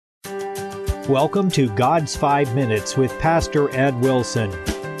welcome to God's 5 Minutes with Pastor Ed Wilson.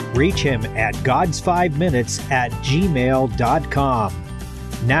 Reach him at gods5minutes@gmail.com.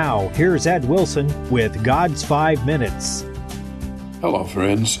 Now, here's Ed Wilson with God's 5 Minutes. Hello,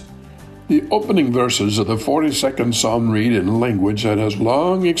 friends. The opening verses of the 42nd Psalm read in language that has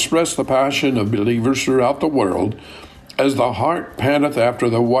long expressed the passion of believers throughout the world. As the hart panteth after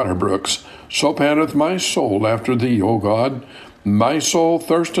the water brooks, so panteth my soul after thee, O God. My soul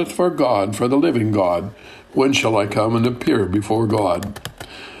thirsteth for God, for the living God. When shall I come and appear before God?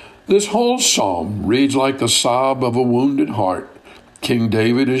 This whole psalm reads like the sob of a wounded heart. King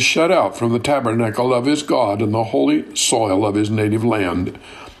David is shut out from the tabernacle of his God and the holy soil of his native land.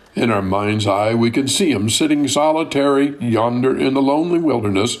 In our mind's eye, we can see him sitting solitary yonder in the lonely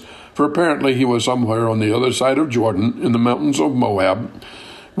wilderness, for apparently he was somewhere on the other side of Jordan in the mountains of Moab,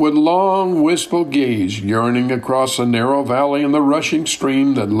 with long, wistful gaze yearning across the narrow valley and the rushing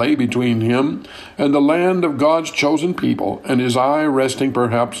stream that lay between him and the land of God's chosen people, and his eye resting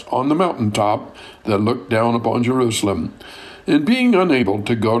perhaps on the mountaintop that looked down upon Jerusalem. In being unable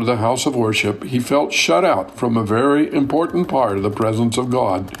to go to the house of worship, he felt shut out from a very important part of the presence of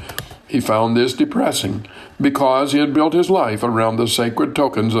God. He found this depressing because he had built his life around the sacred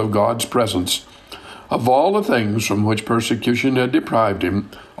tokens of God's presence. Of all the things from which persecution had deprived him,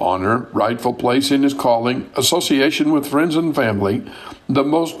 honor, rightful place in his calling, association with friends and family, the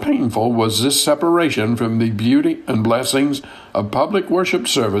most painful was this separation from the beauty and blessings of public worship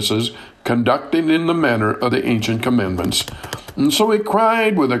services conducted in the manner of the ancient commandments. And so he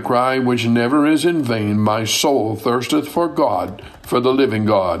cried with a cry which never is in vain, "My soul thirsteth for God, for the living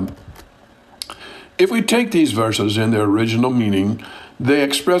God." If we take these verses in their original meaning, they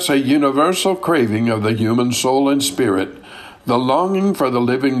express a universal craving of the human soul and spirit. The longing for the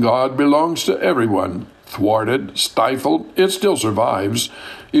living God belongs to everyone. Thwarted, stifled, it still survives.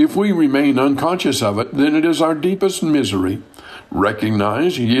 If we remain unconscious of it, then it is our deepest misery.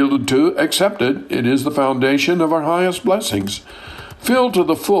 Recognized, yielded to, accepted, it is the foundation of our highest blessings. Filled to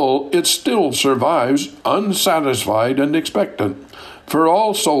the full, it still survives, unsatisfied and expectant. For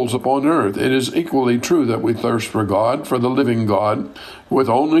all souls upon earth, it is equally true that we thirst for God, for the living God, with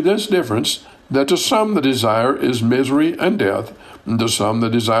only this difference, that to some the desire is misery and death, and to some the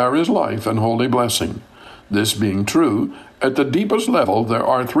desire is life and holy blessing. This being true, at the deepest level there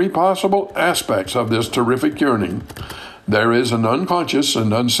are three possible aspects of this terrific yearning. There is an unconscious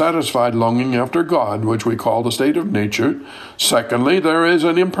and unsatisfied longing after God, which we call the state of nature. Secondly, there is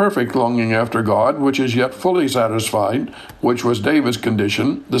an imperfect longing after God, which is yet fully satisfied, which was David's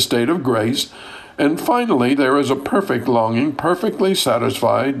condition, the state of grace. And finally, there is a perfect longing, perfectly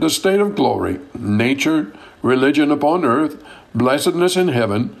satisfied, the state of glory, nature, religion upon earth, blessedness in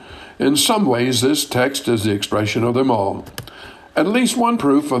heaven. In some ways, this text is the expression of them all. At least one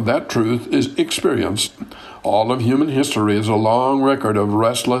proof of that truth is experience. All of human history is a long record of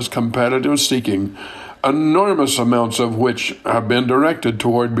restless, competitive seeking, enormous amounts of which have been directed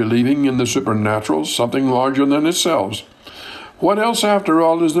toward believing in the supernatural, something larger than itself. What else, after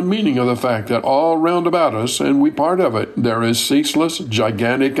all, is the meaning of the fact that all round about us, and we part of it, there is ceaseless,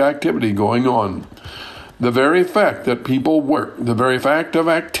 gigantic activity going on? The very fact that people work, the very fact of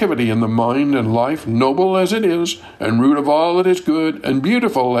activity in the mind and life, noble as it is, and root of all that is good, and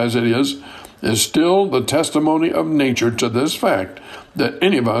beautiful as it is still the testimony of nature to this fact, that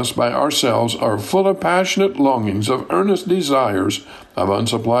any of us by ourselves are full of passionate longings, of earnest desires, of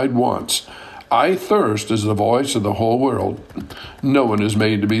unsupplied wants. I thirst is the voice of the whole world. No one is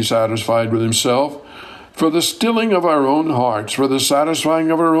made to be satisfied with himself. For the stilling of our own hearts, for the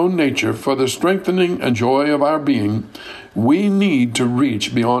satisfying of our own nature, for the strengthening and joy of our being, we need to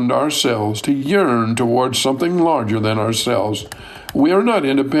reach beyond ourselves, to yearn towards something larger than ourselves. We are not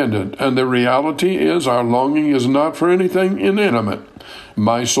independent, and the reality is our longing is not for anything inanimate.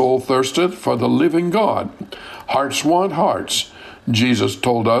 My soul thirsteth for the living God. Hearts want hearts. Jesus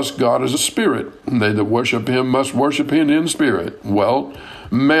told us God is a spirit. They that worship him must worship him in spirit. Well,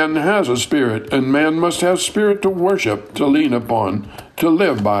 man has a spirit, and man must have spirit to worship, to lean upon, to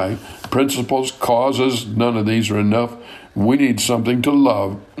live by. Principles, causes, none of these are enough. We need something to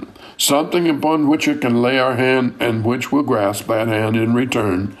love, something upon which we can lay our hand and which will grasp that hand in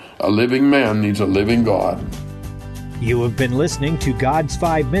return. A living man needs a living God. You have been listening to God's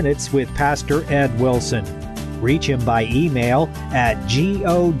 5 Minutes with Pastor Ed Wilson. Reach him by email at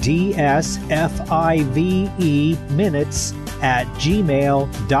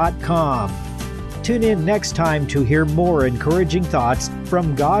godsfiveminutes@gmail.com. Tune in next time to hear more encouraging thoughts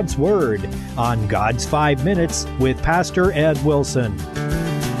from God's Word on God's 5 Minutes with Pastor Ed Wilson.